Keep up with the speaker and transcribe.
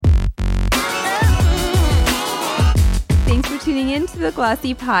tuning into the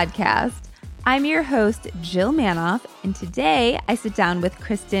Glossy Podcast. I'm your host, Jill Manoff, and today I sit down with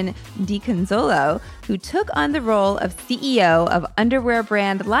Kristin DiCunzolo, who took on the role of CEO of underwear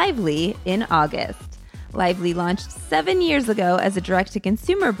brand Lively in August. Lively launched 7 years ago as a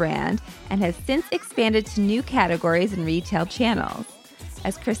direct-to-consumer brand and has since expanded to new categories and retail channels.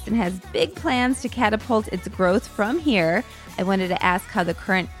 As Kristin has big plans to catapult its growth from here, I wanted to ask how the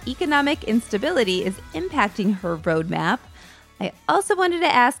current economic instability is impacting her roadmap. I also wanted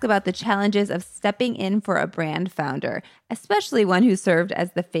to ask about the challenges of stepping in for a brand founder, especially one who served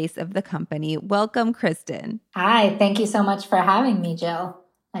as the face of the company. Welcome, Kristin. Hi, thank you so much for having me, Jill.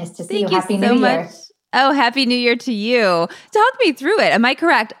 Nice to see you. Happy New Year. Oh, Happy New Year to you. Talk me through it. Am I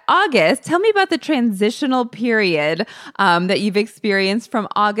correct? August. Tell me about the transitional period that you've experienced from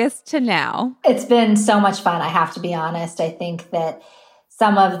August to now. It's been so much fun, I have to be honest. I think that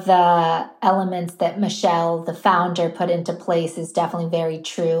some of the elements that Michelle, the founder, put into place is definitely very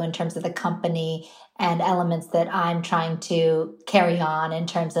true in terms of the company and elements that I'm trying to carry on in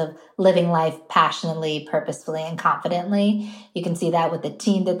terms of living life passionately, purposefully, and confidently. You can see that with the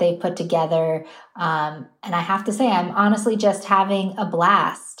team that they've put together. And I have to say, I'm honestly just having a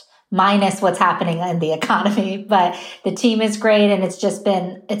blast, minus what's happening in the economy. But the team is great, and it's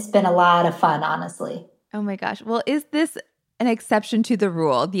been a lot of fun, honestly. Oh my gosh. Well, is this an exception to the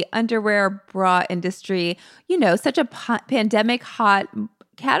rule? The underwear bra industry, such a pandemic hot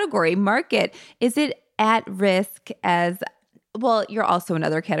category market, is it at risk as well? You're also in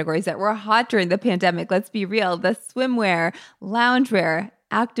other categories that were hot during the pandemic. Let's be real. The swimwear, loungewear,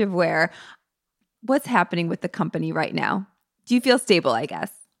 activewear. What's happening with the company right now? Do you feel stable, I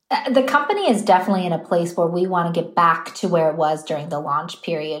guess? The company is definitely in a place where we want to get back to where it was during the launch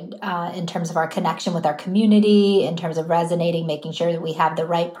period in terms of our connection with our community, in terms of resonating, making sure that we have the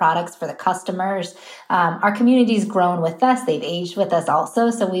right products for the customers. Our community's grown with us. They've aged with us also.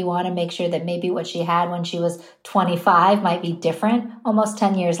 So we want to make sure that maybe what she had when she was 25 might be different almost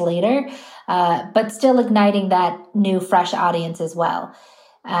 10 years later, but still igniting that new, fresh audience as well.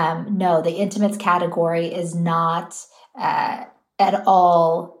 No, the intimates category is not at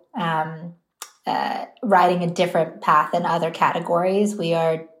all riding a different path than other categories. We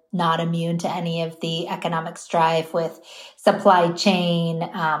are not immune to any of the economic strife with supply chain,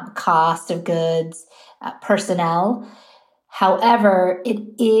 cost of goods, personnel. However, it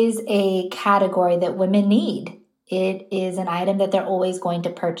is a category that women need. It is an item that they're always going to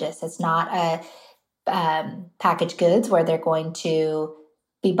purchase. It's not a packaged goods where they're going to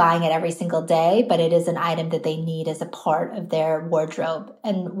be buying it every single day, but it is an item that they need as a part of their wardrobe.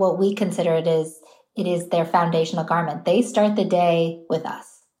 And what we consider it is their foundational garment. They start the day with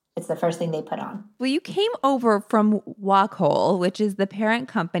us. It's the first thing they put on. Well, you came over from Wacol, which is the parent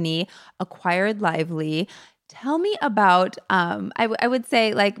company, acquired Lively. Tell me about, I would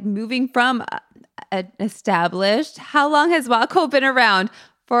say, like moving from established. How long has Wacol been around?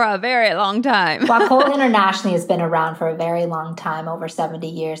 For a very long time. Wacol internationally has been around for a very long time, over 70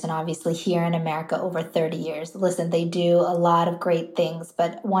 years, and obviously here in America over 30 years. Listen, they do a lot of great things,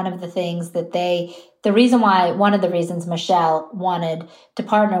 but one of the reasons Michelle wanted to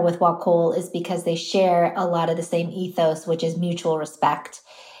partner with Wacol is because they share a lot of the same ethos, which is mutual respect.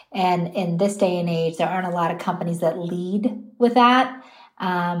 And in this day and age, there aren't a lot of companies that lead with that.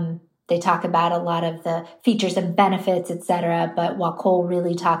 They talk about a lot of the features and benefits, et cetera, but Wacol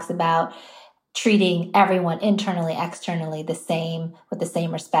really talks about treating everyone internally, externally the same, with the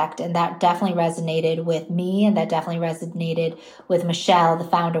same respect. And that definitely resonated with me, and that definitely resonated with Michelle, the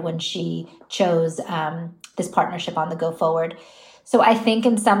founder, when she chose this partnership on the go forward. So I think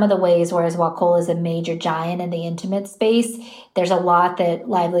in some of the ways, whereas Wacol is a major giant in the intimate space, there's a lot that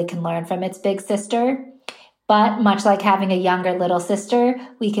Lively can learn from its big sister. But much like having a younger little sister,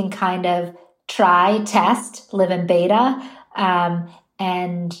 we can kind of try, test, live in beta,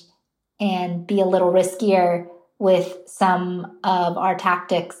 and be a little riskier with some of our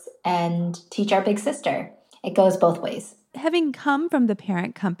tactics and teach our big sister. It goes both ways. Having come from the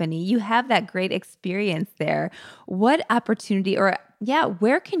parent company, you have that great experience there. What opportunity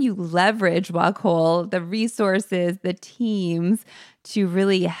where can you leverage Wacol, the resources, the teams to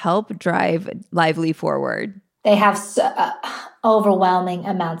really help drive Lively forward? They have overwhelming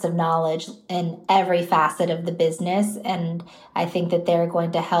amounts of knowledge in every facet of the business. And I think that they're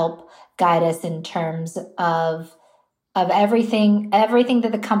going to help guide us in terms of everything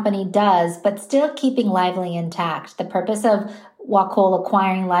that the company does, but still keeping Lively intact. The purpose of Wacol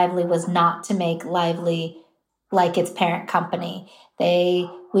acquiring Lively was not to make Lively like its parent company.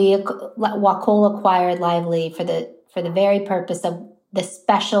 Wacol acquired Lively for the very purpose of the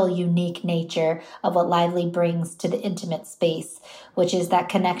special, unique nature of what Lively brings to the intimate space, which is that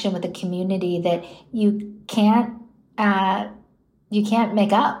connection with the community that you can't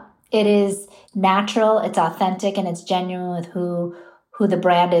make up. It is natural, it's authentic, and it's genuine with who the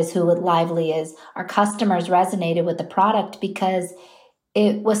brand is, who Lively is. Our customers resonated with the product because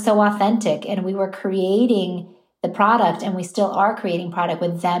it was so authentic, and we were creating the product, and we still are creating product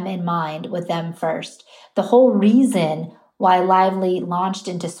with them in mind, with them first. The whole reason why Lively launched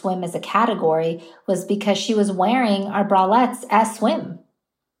into swim as a category was because she was wearing our bralettes as swim.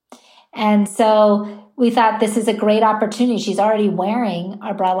 And so we thought this is a great opportunity. She's already wearing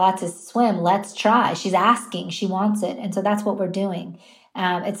our bralettes as swim. Let's try. She's asking. She wants it. And so that's what we're doing.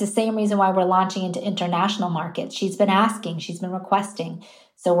 It's the same reason why we're launching into international markets. She's been asking. She's been requesting.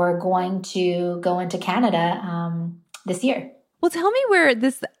 So we're going to go into Canada this year. Well, tell me where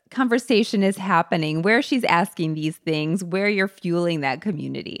this conversation is happening, where she's asking these things, where you're fueling that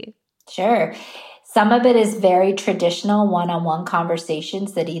community. Sure. Some of it is very traditional one-on-one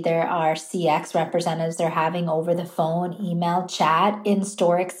conversations that either our CX representatives are having over the phone, email, chat,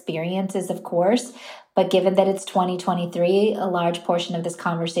 in-store experiences, of course. But given that it's 2023, a large portion of this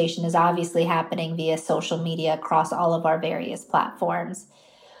conversation is obviously happening via social media across all of our various platforms.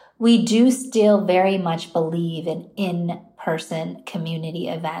 We do still very much believe in in-person community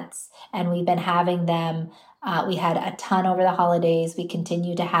events, and we've been having them. We had a ton over the holidays. We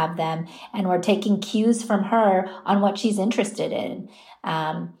continue to have them, and we're taking cues from her on what she's interested in.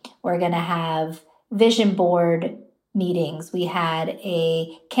 We're going to have vision board meetings. We had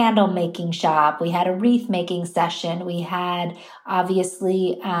a candle making shop. We had a wreath making session. We had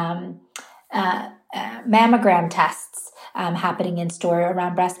obviously mammogram tests happening in store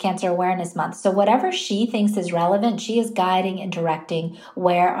around Breast Cancer Awareness Month. So whatever she thinks is relevant, she is guiding and directing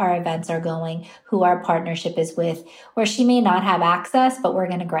where our events are going, who our partnership is with, where she may not have access, but we're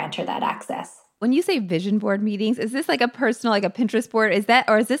going to grant her that access. When you say vision board meetings, is this like a personal, like a Pinterest board?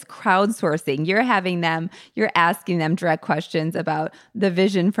 Or is this crowdsourcing? You're having them, you're asking them direct questions about the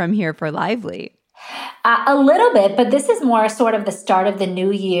vision from here for Lively. A little bit, but this is more sort of the start of the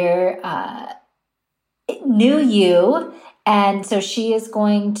new year, new you. And so she is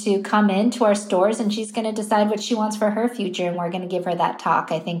going to come into our stores and she's going to decide what she wants for her future. And we're going to give her that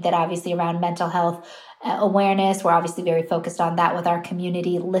talk. I think that obviously around mental health awareness, we're obviously very focused on that with our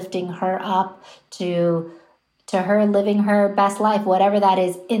community, lifting her up to her living her best life, whatever that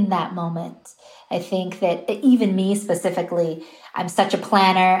is in that moment. I think that even me specifically, I'm such a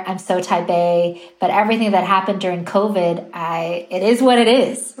planner. I'm so type A, but everything that happened during COVID, it is what it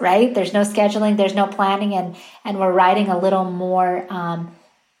is, right? There's no scheduling, there's no planning, and we're riding a little more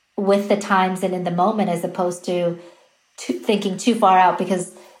with the times and in the moment as opposed to thinking too far out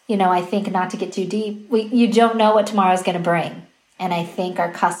because, I think not to get too deep, you don't know what tomorrow's going to bring. And I think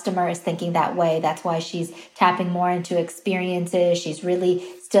our customer is thinking that way. That's why she's tapping more into experiences. She's really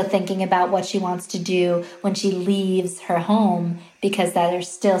still thinking about what she wants to do when she leaves her home, because there's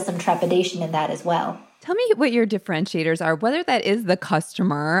still some trepidation in that as well. Tell me what your differentiators are, whether that is the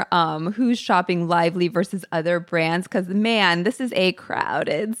customer who's shopping Lively versus other brands, because, man, this is a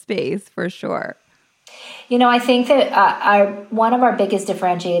crowded space for sure. I think that one of our biggest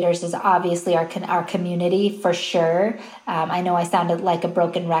differentiators is obviously our community, for sure. I know I sounded like a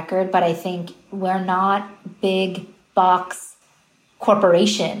broken record, but I think we're not big box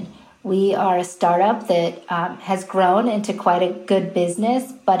corporation. We are a startup that has grown into quite a good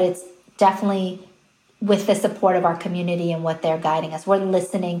business, but it's definitely with the support of our community and what they're guiding us. We're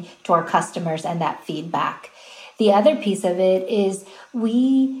listening to our customers and that feedback. The other piece of it is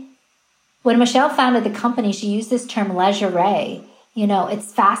when Michelle founded the company, she used this term lingerie.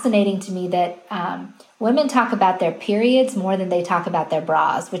 It's fascinating to me that women talk about their periods more than they talk about their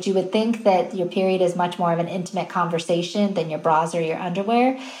bras, which you would think that your period is much more of an intimate conversation than your bras or your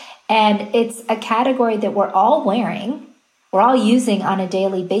underwear. And it's a category that we're all wearing, we're all using on a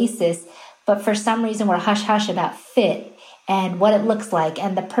daily basis, but for some reason we're hush-hush about fit and what it looks like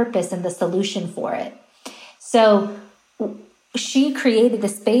and the purpose and the solution for it. So she created a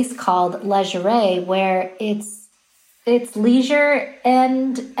space called lingerie where it's leisure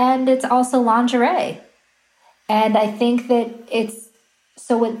and it's also lingerie. And I think that it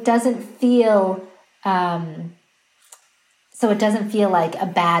doesn't feel like a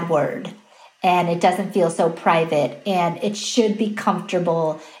bad word, and it doesn't feel so private, and it should be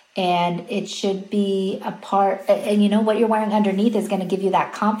comfortable, and it should be a part, and what you're wearing underneath is going to give you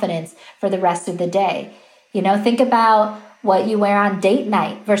that confidence for the rest of the day. Think about what you wear on date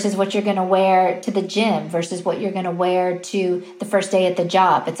night versus what you're going to wear to the gym versus what you're going to wear to the first day at the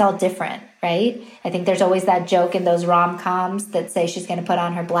job. It's all different, right? I think there's always that joke in those rom-coms that say she's going to put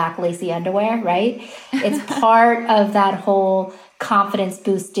on her black lacy underwear, right? It's part of that whole confidence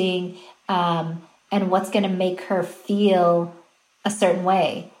boosting and what's going to make her feel a certain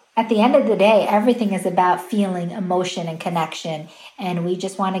way. At the end of the day, everything is about feeling emotion and connection. And we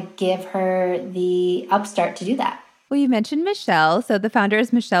just want to give her the upstart to do that. Well, you mentioned Michelle. So the founder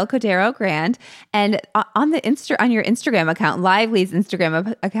is Michelle Cordero Grand. And on your Instagram account, Lively's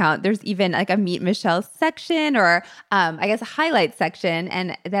Instagram account, there's even like a Meet Michelle section or I guess a highlight section.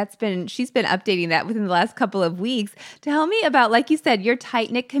 And she's been updating that within the last couple of weeks. Tell me about, like you said, your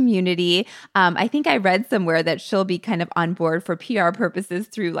tight-knit community. I think I read somewhere that she'll be kind of on board for PR purposes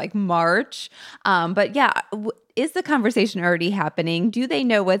through like March. But yeah, is the conversation already happening? Do they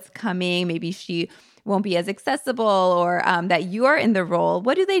know what's coming? Maybe she won't be as accessible or that you are in the role.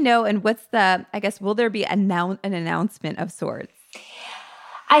 What do they know? And will there be an announcement of sorts?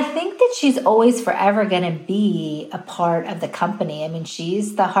 I think that she's always forever going to be a part of the company. I mean,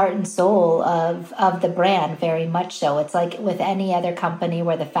 she's the heart and soul of the brand, very much so. It's like with any other company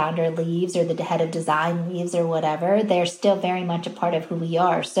where the founder leaves or the head of design leaves or whatever, they're still very much a part of who we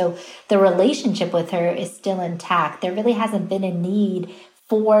are. So the relationship with her is still intact. There really hasn't been a need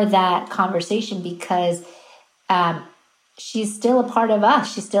for that conversation because she's still a part of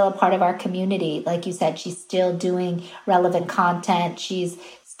us. She's still a part of our community. Like you said, she's still doing relevant content. She's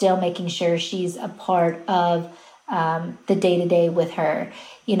still making sure she's a part of the day-to-day with her.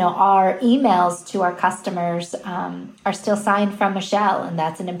 You know, our emails to our customers are still signed from Michelle, and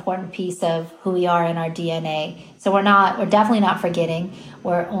that's an important piece of who we are in our DNA. So we're definitely not forgetting.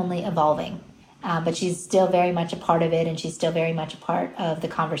 We're only evolving. But she's still very much a part of it, and she's still very much a part of the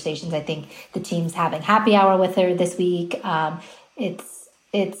conversations. I think the team's having happy hour with her this week.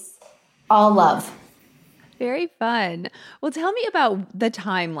 It's all love. Very fun. Well, tell me about the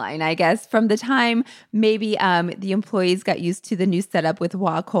timeline, I guess, from the time maybe the employees got used to the new setup with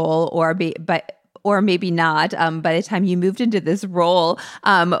Wacol or maybe not. By the time you moved into this role,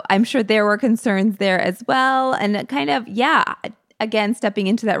 I'm sure there were concerns there as well. And kind of, again, stepping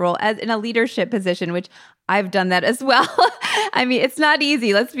into that role as in a leadership position, which I've done that as well. I mean, it's not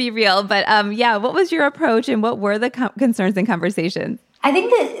easy, let's be real. But what was your approach and what were the concerns and conversations? I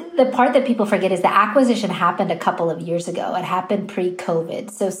think that the part that people forget is the acquisition happened a couple of years ago. It happened pre-COVID.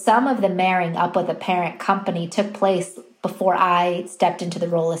 So some of the marrying up with a parent company took place before I stepped into the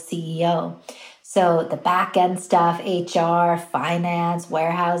role as CEO. So the back end stuff, HR, finance,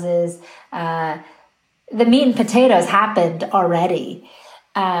 warehouses, the meat and potatoes happened already.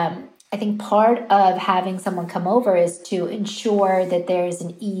 I think part of having someone come over is to ensure that there's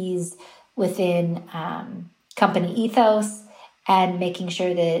an ease within company ethos and making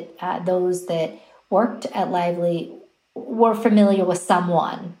sure that those that worked at Lively were familiar with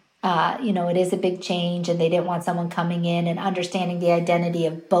someone. It is a big change, and they didn't want someone coming in and understanding the identity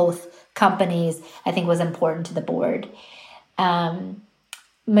of both companies, I think was important to the board.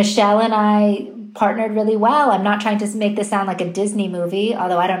 Michelle and I partnered really well. I'm not trying to make this sound like a Disney movie,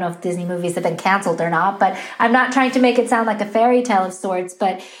 although I don't know if Disney movies have been canceled or not, but I'm not trying to make it sound like a fairy tale of sorts,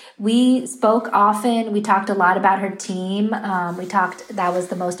 but we spoke often. We talked a lot about her team. That was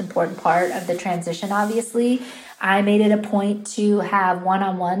the most important part of the transition, obviously. I made it a point to have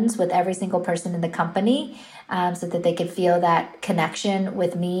one-on-ones with every single person in the company so that they could feel that connection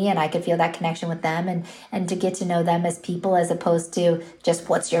with me and I could feel that connection with them and to get to know them as people as opposed to just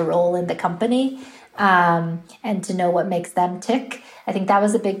what's your role in the company and to know what makes them tick. I think that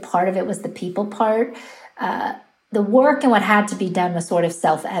was a big part of it, was the people part. The work and what had to be done was sort of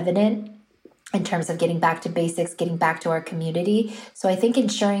self-evident in terms of getting back to basics, getting back to our community. So I think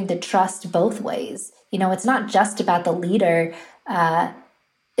ensuring the trust both ways. It's not just about the leader.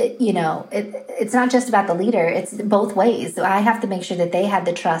 It's not just about the leader. It's both ways. So I have to make sure that they had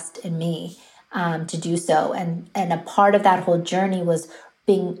the trust in me to do so. And a part of that whole journey was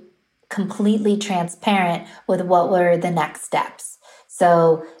being completely transparent with what were the next steps.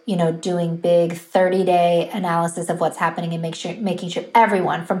 So, doing big 30-day analysis of what's happening and making sure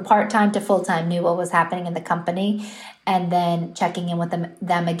everyone from part-time to full-time knew what was happening in the company, and then checking in with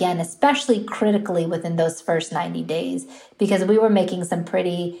them again, especially critically within those first 90 days, because we were making some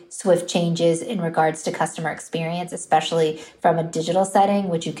pretty swift changes in regards to customer experience, especially from a digital setting,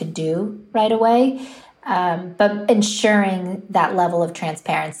 which you could do right away. But ensuring that level of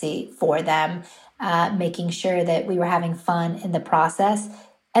transparency for them, making sure that we were having fun in the process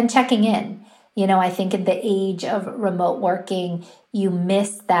and checking in. I think in the age of remote working, you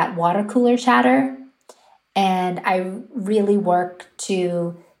miss that water cooler chatter. And I really work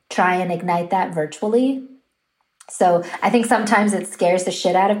to try and ignite that virtually. So I think sometimes it scares the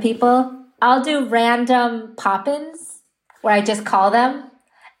shit out of people. I'll do random pop-ins where I just call them.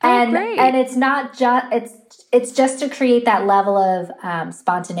 And it's not just, it's just to create that level of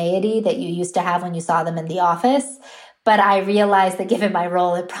spontaneity that you used to have when you saw them in the office. But I realized that given my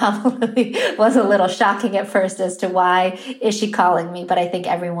role, it probably was a little shocking at first as to why is she calling me. But I think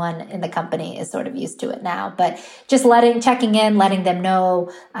everyone in the company is sort of used to it now. But just checking in, letting them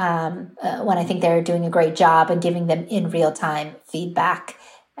know when I think they're doing a great job and giving them in real time feedback.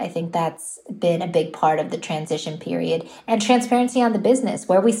 I think that's been a big part of the transition period. And transparency on the business,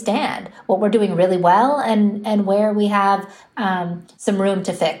 where we stand, what we're doing really well, and where we have some room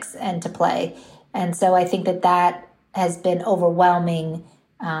to fix and to play. And so I think that has been overwhelming,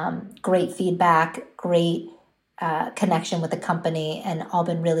 great feedback, great connection with the company, and all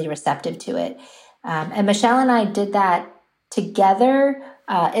been really receptive to it. And Michelle and I did that together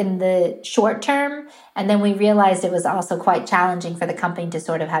in the short term. And then we realized it was also quite challenging for the company to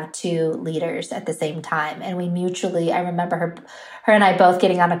sort of have two leaders at the same time. And we mutually, I remember her and I both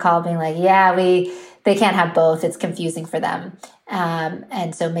getting on a call being like, yeah, they can't have both. It's confusing for them.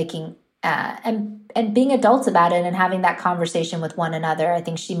 And so making, and being adults about it and having that conversation with one another. I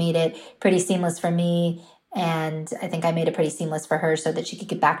think she made it pretty seamless for me. And I think I made it pretty seamless for her so that she could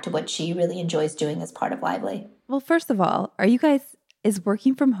get back to what she really enjoys doing as part of Lively. Well, first of all, is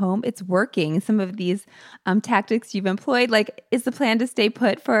working from home? It's working. Some of these tactics you've employed, like, is the plan to stay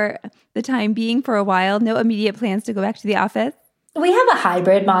put for the time being for a while? No immediate plans to go back to the office? We have a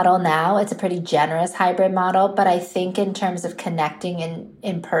hybrid model now. It's a pretty generous hybrid model, but I think in terms of connecting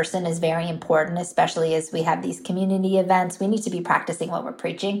in person is very important, especially as we have these community events. We need to be practicing what we're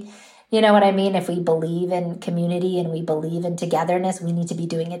preaching. You know what I mean? If we believe in community and we believe in togetherness, we need to be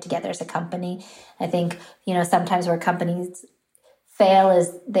doing it together as a company. I think, sometimes where companies fail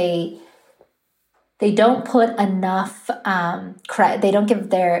is they don't put enough they don't give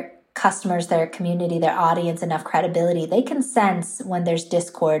their customers, their community, their audience enough credibility. They can sense when there's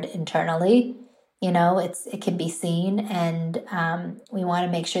discord internally. It can be seen, and we want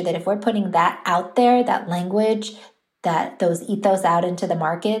to make sure that if we're putting that out there, that language, that those ethos out into the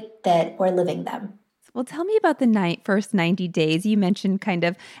market, that we're living them. Well, tell me about the first 90 days. You mentioned kind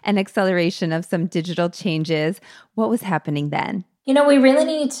of an acceleration of some digital changes. What was happening then? We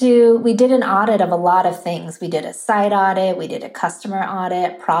did an audit of a lot of things. We did a site audit, we did a customer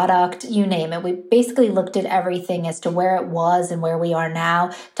audit, product, you name it. We basically looked at everything as to where it was and where we are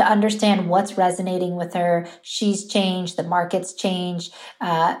now to understand what's resonating with her. She's changed, the market's changed,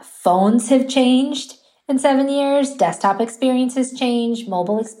 phones have changed in 7 years, desktop experience has changed,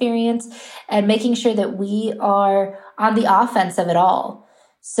 mobile experience, and making sure that we are on the offense of it all.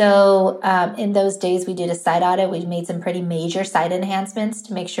 So in those days, we did a site audit. We made some pretty major site enhancements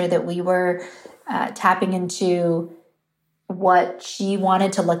to make sure that we were tapping into what she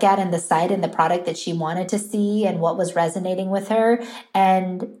wanted to look at in the site and the product that she wanted to see and what was resonating with her.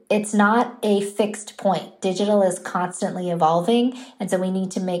 And it's not a fixed point. Digital is constantly evolving. And so we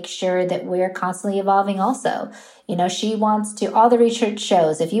need to make sure that we're constantly evolving also. She wants to, all the research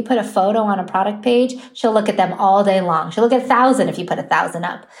shows, if you put a photo on a product page, she'll look at them all day long. She'll look at 1,000 if you put 1,000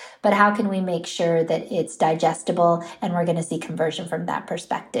 up. But how can we make sure that it's digestible and we're going to see conversion from that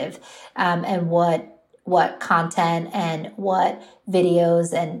perspective? And what content and what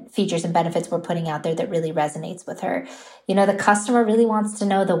videos and features and benefits we're putting out there that really resonates with her. The customer really wants to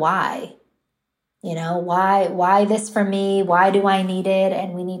know the why. Why this for me? Why do I need it?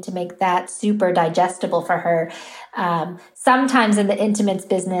 And we need to make that super digestible for her. Sometimes in the intimates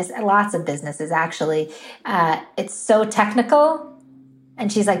business, lots of businesses actually, it's so technical.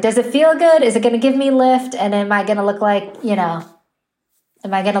 And she's like, does it feel good? Is it going to give me lift? And am I going to look like,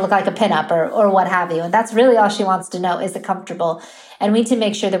 am I going to look like a pinup or what have you? And that's really all she wants to know. Is it comfortable? And we need to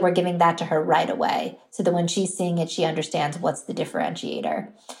make sure that we're giving that to her right away so that when she's seeing it, she understands what's the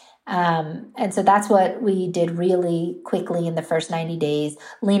differentiator. And so that's what we did really quickly in the first 90 days,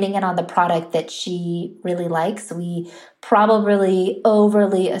 leaning in on the product that she really likes. We probably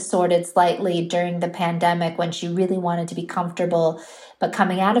overly assorted slightly during the pandemic when she really wanted to be comfortable. But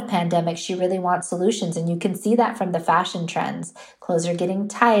coming out of pandemic, she really wants solutions. And you can see that from the fashion trends. Clothes are getting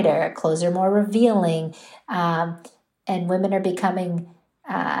tighter, clothes are more revealing, and women are becoming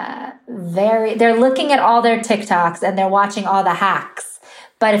they're looking at all their TikToks and they're watching all the hacks.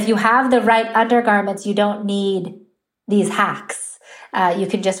 But if you have the right undergarments, you don't need these hacks. You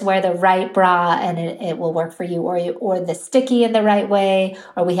can just wear the right bra and it will work for you, or the sticky in the right way,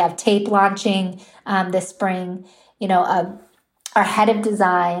 or we have tape launching this spring. our head of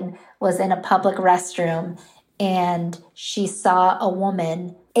design was in a public restroom and she saw a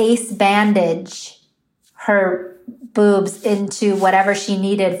woman ace bandage her boobs into whatever she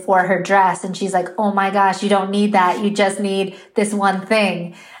needed for her dress. And she's like, oh my gosh, you don't need that. You just need this one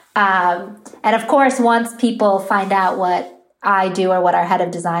thing. And of course, once people find out what I do or what our head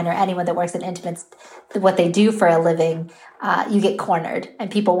of design or anyone that works in intimates, what they do for a living, you get cornered and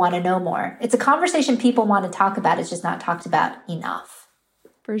people want to know more. It's a conversation people want to talk about. It's just not talked about enough.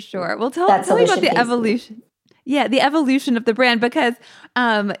 For sure. Well, tell me about the evolution. Yeah, the evolution of the brand, because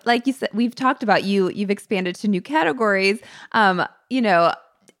like you said, we've talked about you've expanded to new categories.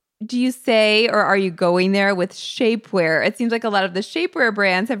 Do you say, or are you going there with shapewear? It seems like a lot of the shapewear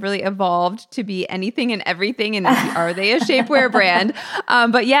brands have really evolved to be anything and everything. And are they a shapewear brand?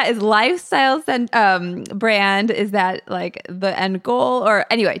 But yeah, is lifestyle brand, is that like the end goal? Or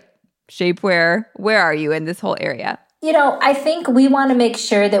anyway, shapewear, where are you in this whole area? I think we want to make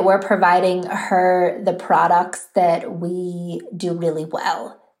sure that we're providing her the products that we do really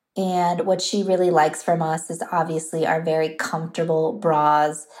well. And what she really likes from us is obviously our very comfortable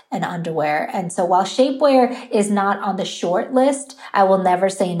bras and underwear. And so while shapewear is not on the short list, I will never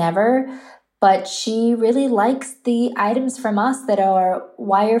say never, but she really likes the items from us that are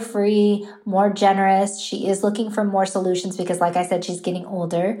wire-free, more generous. She is looking for more solutions because, like I said, she's getting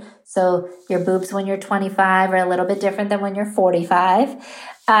older. So your boobs when you're 25 are a little bit different than when you're 45.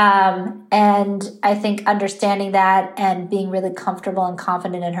 And I think understanding that and being really comfortable and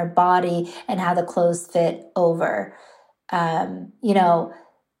confident in her body and how the clothes fit over.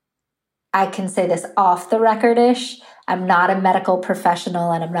 I can say this off the record-ish. I'm not a medical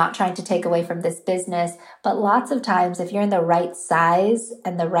professional and I'm not trying to take away from this business, but lots of times if you're in the right size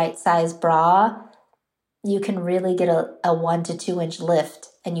and the right size bra, you can really get a 1 to 2 inch lift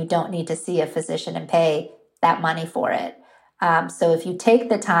and you don't need to see a physician and pay that money for it. So if you take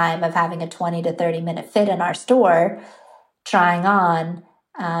the time of having a 20 to 30 minute fit in our store, trying on,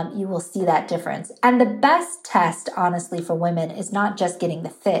 you will see that difference. And the best test, honestly, for women is not just getting the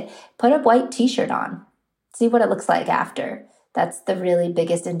fit. Put a white t-shirt on. See what it looks like after. That's the really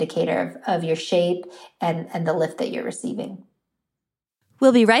biggest indicator of your shape and the lift that you're receiving.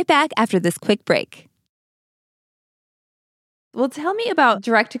 We'll be right back after this quick break. Well, tell me about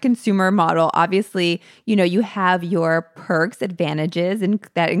direct-to-consumer model. Obviously, you have your perks, advantages, and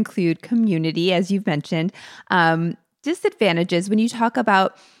that include community, as you've mentioned. Disadvantages, when you talk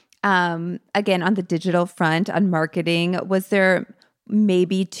about, again, on the digital front, on marketing, was there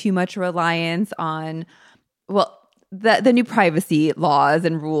maybe too much reliance on, the new privacy laws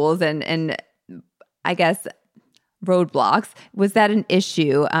and rules and I guess roadblocks? Was that an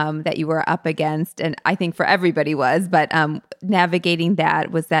issue that you were up against? And I think for everybody was, but navigating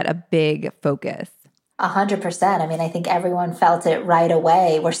that, was that a big focus? 100%. I mean, I think everyone felt it right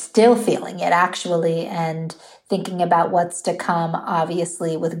away. We're still feeling it actually, and thinking about what's to come,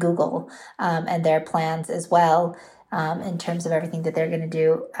 obviously, with Google and their plans as well, in terms of everything that they're going to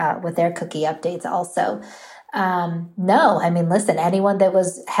do with their cookie updates also. No, I mean, listen, anyone that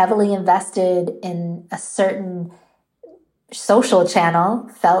was heavily invested in a certain social channel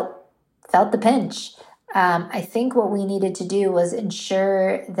felt the pinch. I think what we needed to do was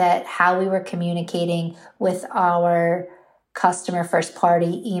ensure that how we were communicating with our customer first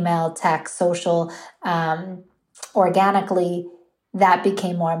party, email, text, social, organically, that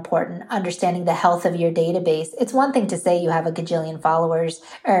became more important. Understanding the health of your database. It's one thing to say you have a gajillion followers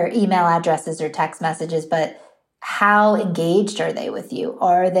or email addresses or text messages, but how engaged are they with you?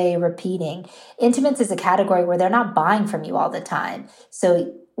 Are they repeating? Intimates is a category where they're not buying from you all the time.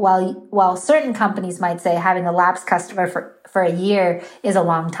 So while certain companies might say having a lapsed customer for a year is a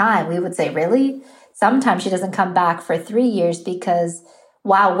long time, we would say, really? Sometimes she doesn't come back for 3 years, because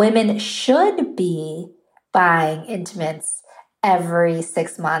while women should be buying intimates every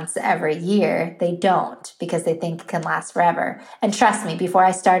 6 months, every year, they don't, because they think it can last forever. And trust me, before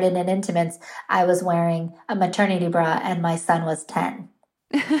I started in intimates, I was wearing a maternity bra and my son was 10.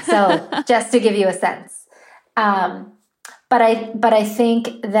 So just to give you a sense. But I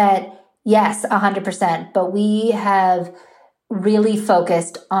think that, yes, 100%, but we have really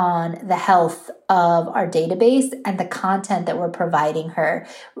focused on the health of our database and the content that we're providing her.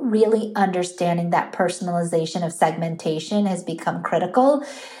 Really understanding that personalization of segmentation has become critical.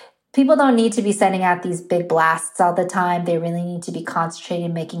 People don't need to be sending out these big blasts all the time. They really need to be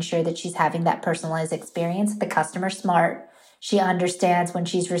concentrating, making sure that she's having that personalized experience. The customer's smart. She understands when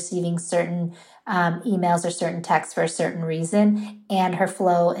she's receiving certain emails or certain texts for a certain reason, and her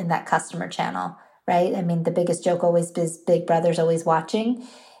flow in that customer channel, right? I mean, the biggest joke always is Big Brother's always watching.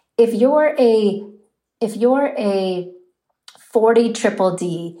 If you're a 40 triple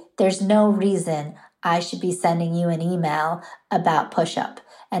D, there's no reason I should be sending you an email about push-up.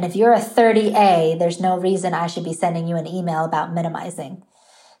 And if you're a 30A, there's no reason I should be sending you an email about minimizing.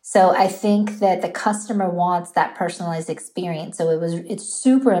 So I think that the customer wants that personalized experience. So it's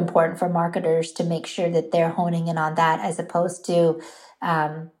super important for marketers to make sure that they're honing in on that, as opposed to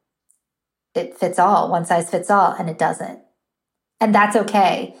it fits all, one size fits all, and it doesn't. And that's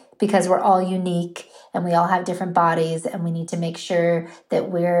okay, because we're all unique and we all have different bodies, and we need to make sure that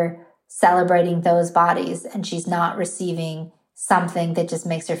we're celebrating those bodies and she's not receiving something that just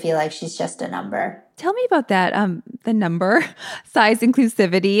makes her feel like she's just a number. Tell me about that, the number, size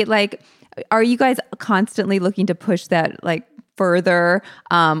inclusivity. Like, are you guys constantly looking to push that like further,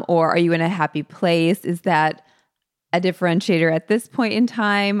 or are you in a happy place? Is that a differentiator at this point in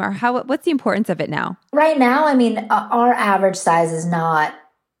time, or what's the importance of it now? Right now, I mean, our average size is not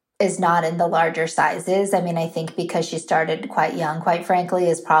in the larger sizes. I mean, I think because she started quite young, quite frankly,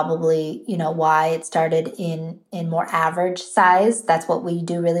 is probably, why it started in more average size. That's what we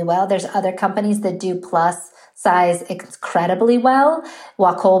do really well. There's other companies that do plus size incredibly well,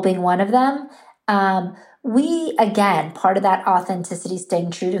 Wacol being one of them. We, again, part of that authenticity,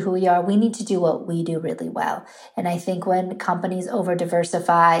 staying true to who we are, we need to do what we do really well. And I think when companies over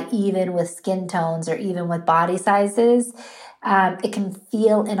diversify, even with skin tones or even with body sizes, it can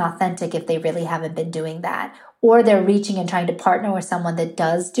feel inauthentic if they really haven't been doing that. Or they're reaching and trying to partner with someone that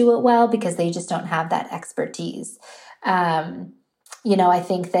does do it well because they just don't have that expertise. I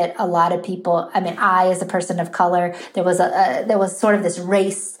think that a lot of people, I, as a person of color, there was sort of this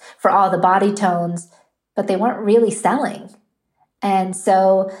race for all the body tones, but they weren't really selling. And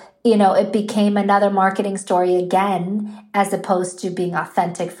so, it became another marketing story again, as opposed to being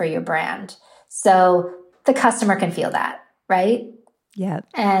authentic for your brand. So the customer can feel that. Right? Yeah.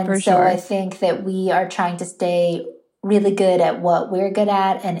 And for so sure. I think that we are trying to stay really good at what we're good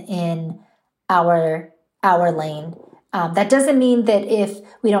at and in our lane. That doesn't mean that if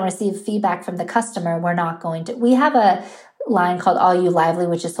we don't receive feedback from the customer, we're not going to. We have a line called All You Lively,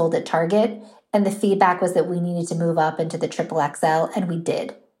 which is sold at Target. And the feedback was that we needed to move up into the triple XL, and we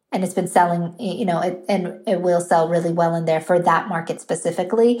did. And it's been selling, and it will sell really well in there for that market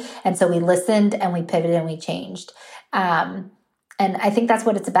specifically. And so we listened and we pivoted and we changed. And I think that's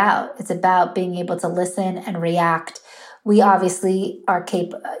what it's about. It's about being able to listen and react. We obviously are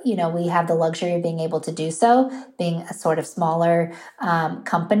we have the luxury of being able to do so, being a sort of smaller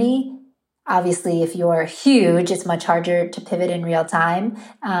company. Obviously, if you're huge, it's much harder to pivot in real time,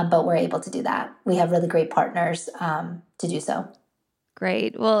 but we're able to do that. We have really great partners to do so.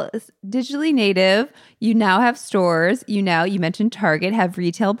 Great. Well, digitally native, you now have stores. You mentioned Target, have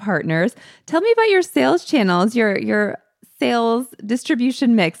retail partners. Tell me about your sales channels, your sales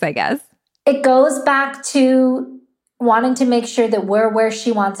distribution mix, I guess. It goes back to wanting to make sure that we're where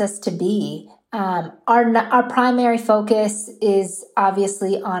she wants us to be. Our primary focus is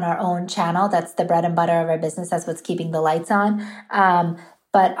obviously on our own channel. That's the bread and butter of our business. That's what's keeping the lights on.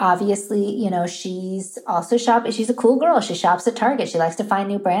 But obviously, she's also she's a cool girl. She shops at Target. She likes to find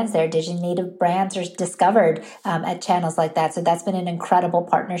new brands there. Digitally native brands are discovered at channels like that. So that's been an incredible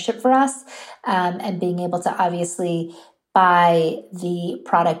partnership for us. And being able to obviously buy the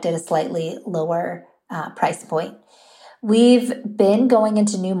product at a slightly lower price point. We've been going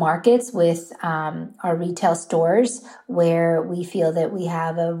into new markets with our retail stores where we feel that we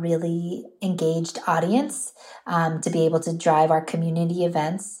have a really engaged audience to be able to drive our community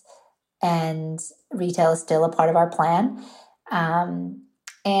events, and retail is still a part of our plan.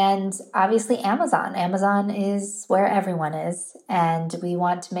 And obviously Amazon. Amazon is where everyone is. And we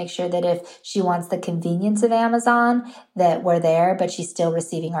want to make sure that if she wants the convenience of Amazon, that we're there, but she's still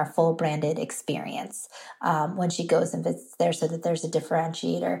receiving our full branded experience when she goes and visits there, so that there's a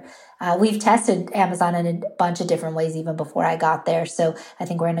differentiator. We've tested Amazon in a bunch of different ways even before I got there. So I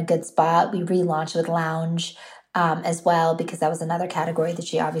think we're in a good spot. We relaunched with Lounge as well, because that was another category that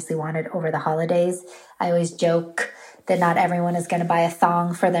she obviously wanted over the holidays. I always joke that not everyone is going to buy a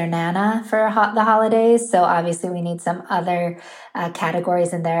thong for their Nana for the holidays. So obviously we need some other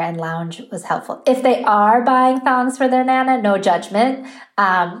categories in there, and Lounge was helpful. If they are buying thongs for their Nana, no judgment.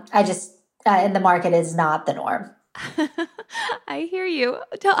 In the market is not the norm. I hear you.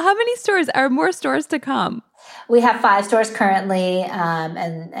 How many stores? Are more stores to come? We have 5 stores currently,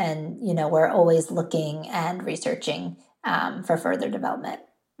 and we're always looking and researching for further development.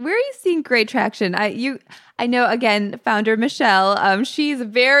 Where are you seeing great traction? I know, again, founder Michelle, she's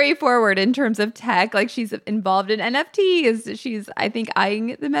very forward in terms of tech. Like, she's involved in NFTs. She's, I think,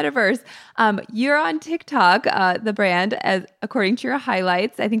 eyeing the metaverse. You're on TikTok, the brand, according to your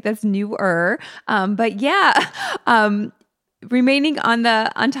highlights. I think that's newer. But yeah, remaining on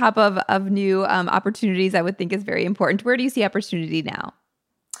top of new opportunities, I would think is very important. Where do you see opportunity now?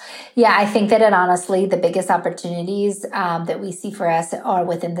 Yeah, I think that honestly, the biggest opportunities that we see for us are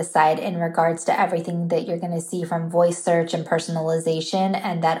within the site in regards to everything that you're going to see from voice search and personalization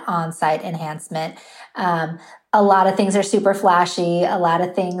and that on-site enhancement. A lot of things are super flashy. A lot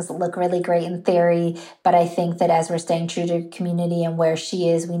of things look really great in theory. But I think that as we're staying true to community and where she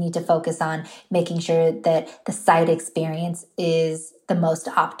is, we need to focus on making sure that the site experience is the most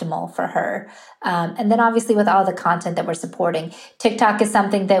optimal for her. And then obviously with all the content that we're supporting, TikTok is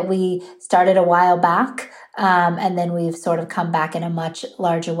something that we started a while back. And then we've sort of come back in a much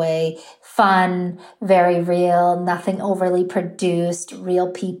larger way. Fun, very real, nothing overly produced,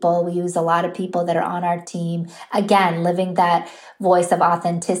 real people. We use a lot of people that are on our team. Again, living that voice of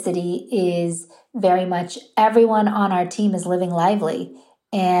authenticity is very much everyone on our team is living Lively.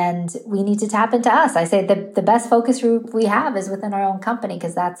 And we need to tap into us. I say the best focus group we have is within our own company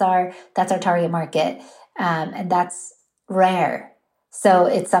because that's our target market. And that's rare. So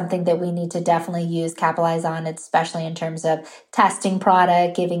it's something that we need to definitely capitalize on, especially in terms of testing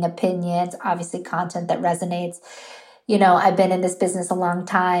product, giving opinions, obviously content that resonates. You know, I've been in this business a long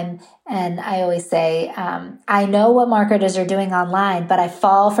time, and I always say, I know what marketers are doing online, but I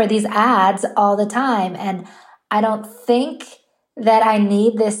fall for these ads all the time. And I don't think that I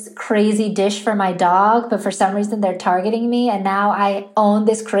need this crazy dish for my dog, but for some reason they're targeting me. And now I own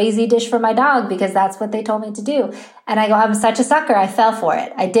this crazy dish for my dog because that's what they told me to do. And I go, I'm such a sucker. I fell for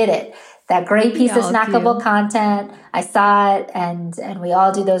it. I did it. That great piece of snackable content. I saw it. And we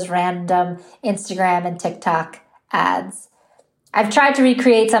all do those random Instagram and TikTok ads. I've tried to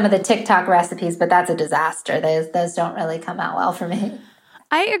recreate some of the TikTok recipes, but that's a disaster. Those don't really come out well for me.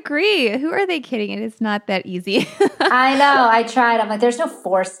 I agree. Who are they kidding? It is not that easy. I know. I tried. I'm like, there's no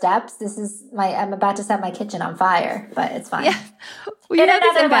 4 steps. I'm about to set my kitchen on fire, but it's fine. Yeah. Well, you have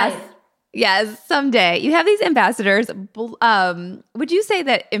these life. Yes, someday. You have these ambassadors. Would you say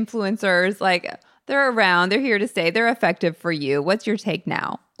that influencers, like, they're around, they're here to stay, they're effective for you? What's your take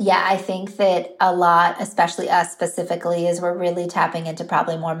now? Yeah, I think that a lot, especially us specifically, is we're really tapping into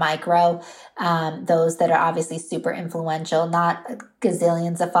probably more micro, those that are obviously super influential, not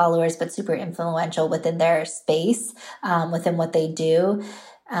gazillions of followers, but super influential within their space, within what they do.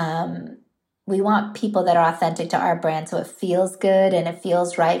 We want people that are authentic to our brand, so it feels good and it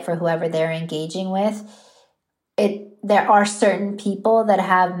feels right for whoever they're engaging with. There are certain people that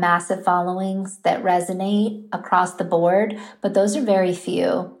have massive followings that resonate across the board, but those are very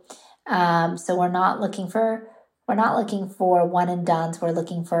few. So we're not looking for one and dones. We're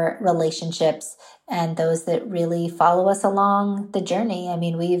looking for relationships and those that really follow us along the journey. I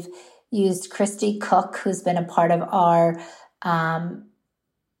mean, we've used Christy Cook, who's been a part of our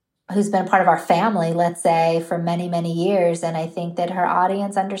family, let's say, for many, many years. And I think that her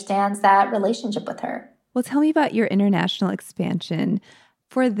audience understands that relationship with her. Well, tell me about your international expansion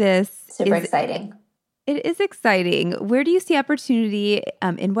for this. Super exciting. It is exciting. Where do you see opportunity?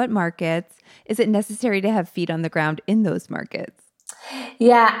 In what markets? Is it necessary to have feet on the ground in those markets?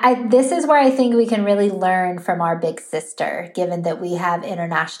 Yeah, this is where I think we can really learn from our big sister, given that we have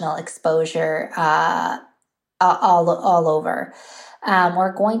international exposure all over.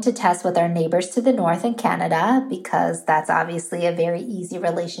 We're going to test with our neighbors to the north in Canada because that's obviously a very easy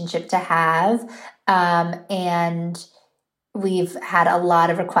relationship to have. And we've had a lot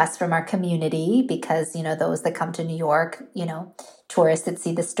of requests from our community because, those that come to New York, tourists that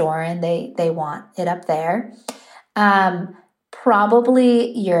see the store and they want it up there.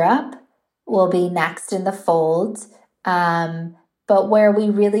 Probably Europe will be next in the fold. But where we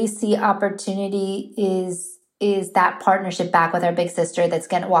really see opportunity is that partnership back with our big sister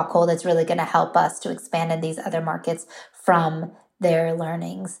that's really going to help us to expand in these other markets from their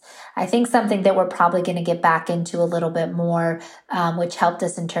learnings. I think something that we're probably going to get back into a little bit more, which helped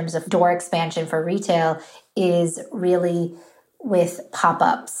us in terms of door expansion for retail, is really with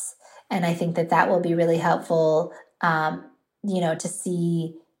pop-ups. And I think that will be really helpful, to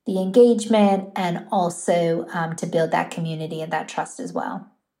see the engagement and also to build that community and that trust as well.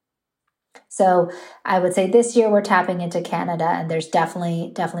 So I would say this year we're tapping into Canada, and there's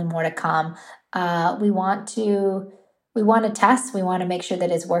definitely more to come. We want to test. We want to make sure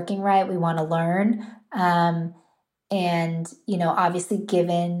that it's working right. We want to learn. And, obviously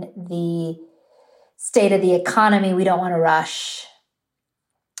given the state of the economy, we don't want to rush.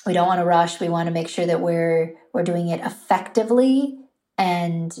 We want to make sure that we're doing it effectively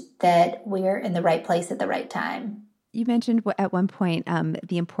and that we're in the right place at the right time. You mentioned at one point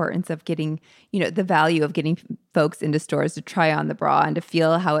the importance of getting, the value of getting folks into stores to try on the bra and to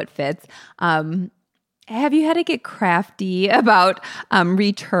feel how it fits. have you had to get crafty about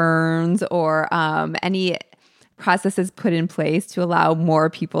returns or any processes put in place to allow more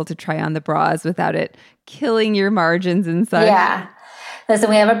people to try on the bras without it killing your margins and such? Yeah. Listen,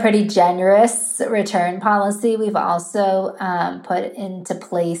 we have a pretty generous return policy. We've also put into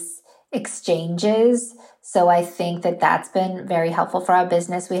place exchanges. So I think that that's been very helpful for our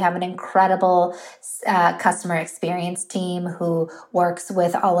business. We have an incredible customer experience team who works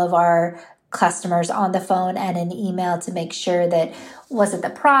with all of our customers on the phone and in email to make sure that, was it the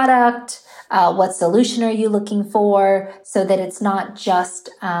product? What solution are you looking for? So that it's not just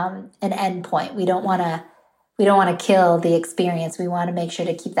an endpoint. We don't want to kill the experience. We want to make sure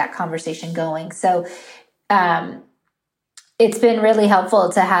to keep that conversation going. So it's been really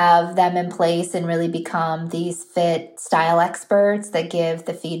helpful to have them in place and really become these fit style experts that give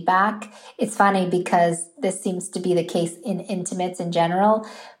the feedback. It's funny because this seems to be the case in intimates in general,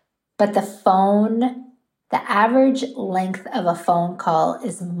 but the average length of a phone call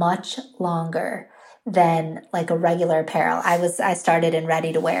is much longer than like a regular apparel. I started in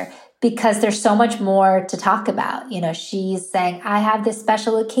ready to wear because there's so much more to talk about. You know, she's saying, I have this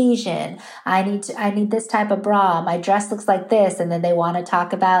special occasion. I need this type of bra. My dress looks like this. And then they want to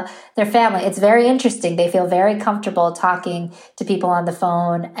talk about their family. It's very interesting. They feel very comfortable talking to people on the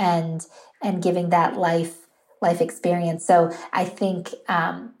phone and giving that life experience. So I think,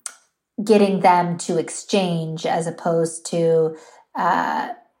 getting them to exchange as opposed to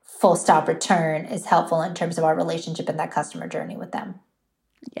full stop return is helpful in terms of our relationship and that customer journey with them.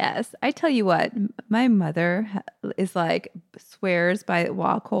 Yes. I tell you what, my mother is like, swears by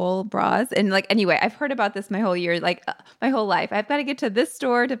Wacoal bras. And like, anyway, I've heard about this my whole year, like my whole life. I've got to get to this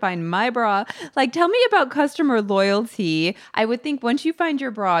store to find my bra. Like, tell me about customer loyalty. I would think once you find your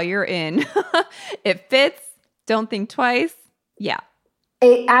bra, you're in. It fits. Don't think twice. Yeah.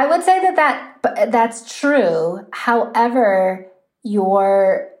 I would say that's true. However,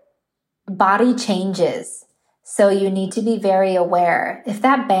 your body changes. So you need to be very aware. If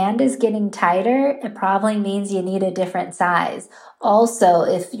that band is getting tighter, it probably means you need a different size. Also,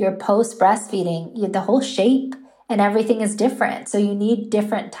 if you're post breastfeeding, the whole shape and everything is different. So you need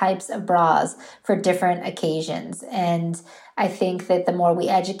different types of bras for different occasions. And I think that the more we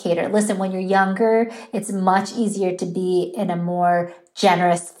educate her, listen, when you're younger, it's much easier to be in a more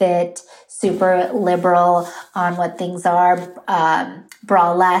generous fit, super liberal on what things are,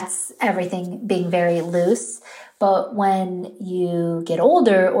 bralettes, everything being very loose. But when you get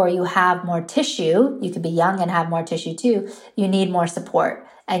older or you have more tissue, you could be young and have more tissue too, you need more support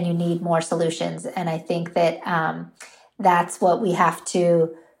and you need more solutions. And I think that that's what we have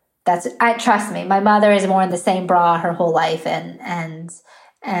to, trust me, my mother is worn the same bra her whole life. And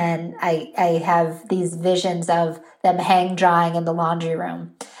I have these visions of them hang drying in the laundry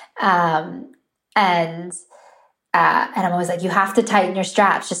room. And I'm always like, you have to tighten your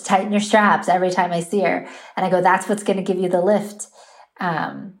straps. Just tighten your straps every time I see her. And I go, that's what's going to give you the lift.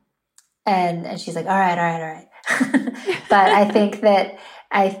 And she's like, all right. But I think that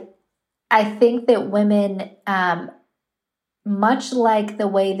I think that women, much like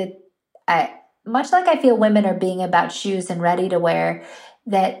I feel women are being about shoes and ready to wear,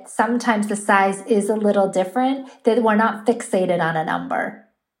 that sometimes the size is a little different, that we're not fixated on a number,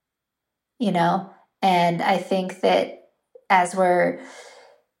 you know? And I think that as we're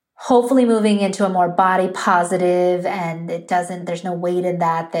hopefully moving into a more body positive and there's no weight in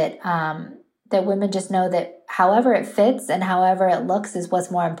that women just know that however it fits and however it looks is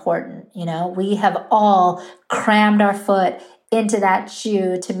what's more important. You know, we have all crammed our foot into that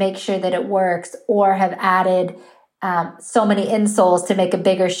shoe to make sure that it works, or have added so many insoles to make a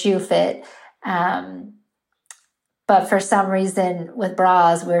bigger shoe fit. But for some reason with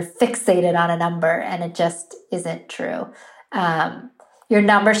bras, we're fixated on a number, and it just isn't true. Your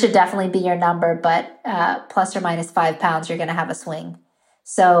number should definitely be your number, but plus or minus 5 pounds, you're going to have a swing.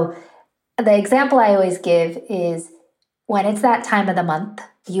 So the example I always give is when it's that time of the month,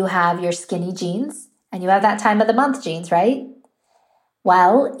 you have your skinny jeans and you have that time of the month jeans, right?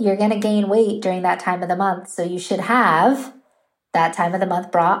 Well, you're going to gain weight during that time of the month. So you should have that time of the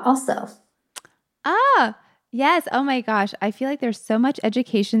month bra also. Yes. Oh my gosh. I feel like there's so much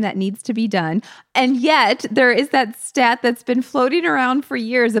education that needs to be done. And yet there is that stat that's been floating around for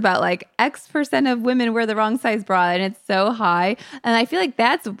years about like X% of women wear the wrong size bra, and it's so high. And I feel like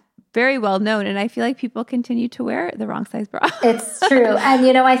that's very well known. And I feel like people continue to wear the wrong size bra. It's true. And,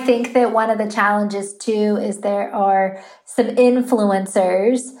 you know, I think that one of the challenges too is there are some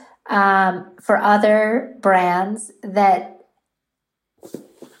influencers for other brands that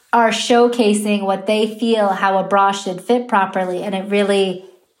are showcasing what they feel how a bra should fit properly, and it really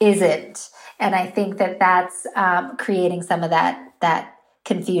isn't. And I think that that's creating some of that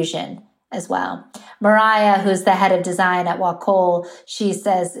confusion as well. Mariah, who's the head of design at Wacol, she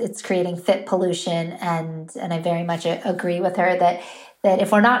says it's creating fit pollution. And I very much agree with her that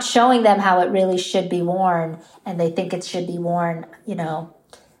if we're not showing them how it really should be worn and they think it should be worn,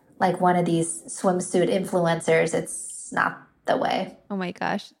 like one of these swimsuit influencers, it's not the way. Oh my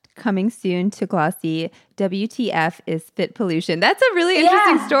gosh. Coming soon to Glossy, WTF is fit pollution. That's a really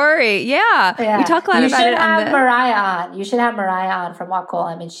interesting story. Yeah. We talk a lot about it. You should have Mariah on from Wacol.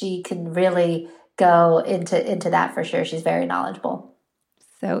 I mean, she can really go into that for sure. She's very knowledgeable.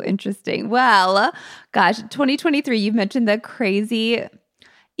 So interesting. Well, gosh, 2023, you've mentioned the crazy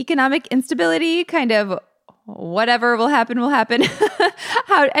economic instability, kind of whatever will happen, will happen.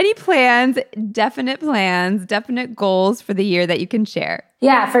 Any plans, definite goals for the year that you can share?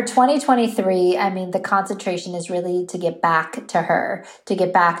 Yeah, for 2023, I mean, the concentration is really to get back to her, to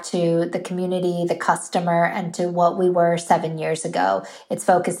get back to the community, the customer, and to what we were 7 years ago. It's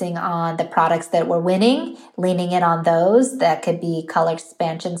focusing on the products that we're winning, leaning in on those. That could be color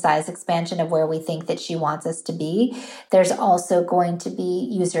expansion, size expansion of where we think that she wants us to be. There's also going to be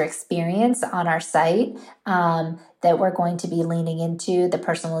user experience on our site that we're going to be leaning into, the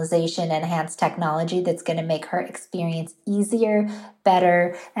personalization, enhanced technology that's going to make her experience easier,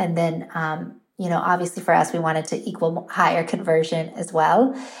 better. And then, obviously for us, we wanted to equal higher conversion as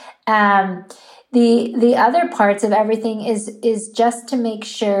well. The other parts of everything is just to make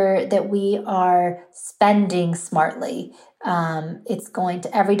sure that we are spending smartly.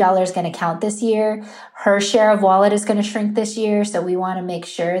 Every dollar is going to count this year. Her share of wallet is going to shrink this year. So we want to make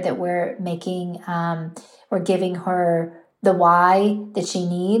sure that we're giving her the why that she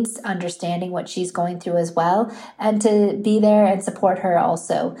needs, understanding what she's going through as well, and to be there and support her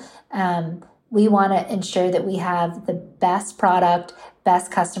also. We want to ensure that we have the best product,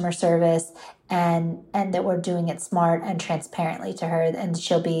 best customer service, and that we're doing it smart and transparently to her, and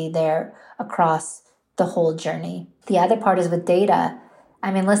she'll be there across the whole journey. The other part is with data.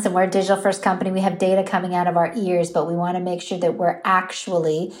 I mean, listen, we're a digital first company. We have data coming out of our ears, but we want to make sure that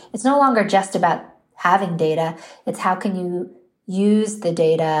it's no longer just about having data. It's how can you use the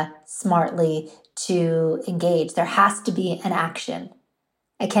data smartly to engage. There has to be an action.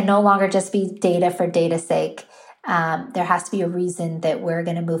 It can no longer just be data for data's sake. There has to be a reason that we're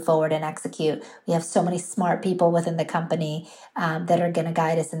going to move forward and execute. We have so many smart people within the company that are going to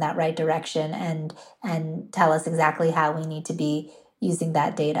guide us in that right direction and tell us exactly how we need to be using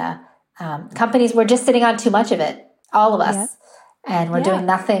that data. Companies, we're just sitting on too much of it, all of us, and we're doing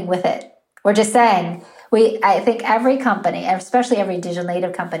nothing with it. We're just saying, I think every company, especially every digital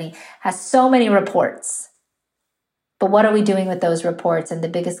native company, has so many reports. But what are we doing with those reports? And the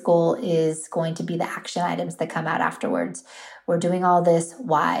biggest goal is going to be the action items that come out afterwards. We're doing all this,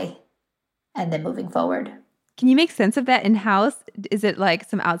 why? And then moving forward. Can you make sense of that in-house? Is it like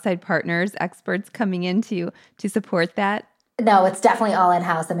some outside partners, experts coming in to support that? No, it's definitely all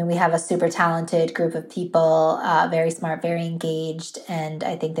in-house. I mean, we have a super talented group of people, very smart, very engaged, and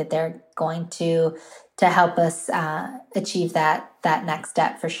I think that they're going to help us achieve that next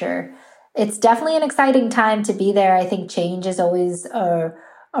step for sure. It's definitely an exciting time to be there. I think change is always a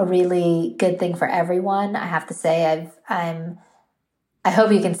really good thing for everyone. I have to say, I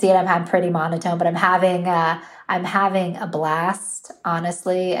hope you can see it. I'm pretty monotone, but I'm having a blast.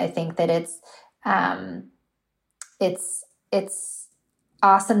 Honestly, I think that it's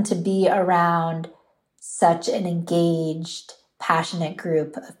awesome to be around such an engaged, passionate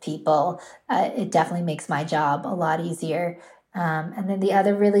group of people. It definitely makes my job a lot easier. And then the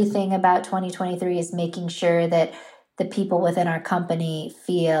other really thing about 2023 is making sure that the people within our company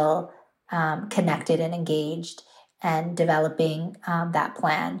feel connected and engaged and developing that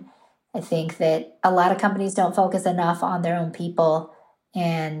plan. I think that a lot of companies don't focus enough on their own people,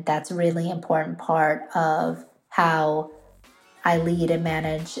 and that's a really important part of how I lead and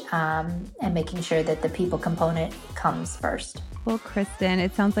manage and making sure that the people component comes first. Well, Kristin,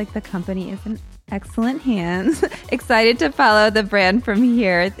 it sounds like the company is in excellent hands. Excited to follow the brand from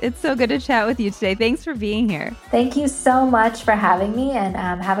here. It's so good to chat with you today. Thanks for being here. Thank you so much for having me, and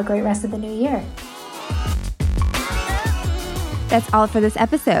have a great rest of the new year. That's all for this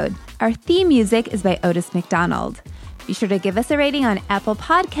episode. Our theme music is by Otis McDonald. Be sure to give us a rating on Apple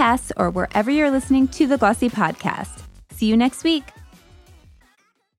Podcasts or wherever you're listening to the Glossy Podcast. See you next week.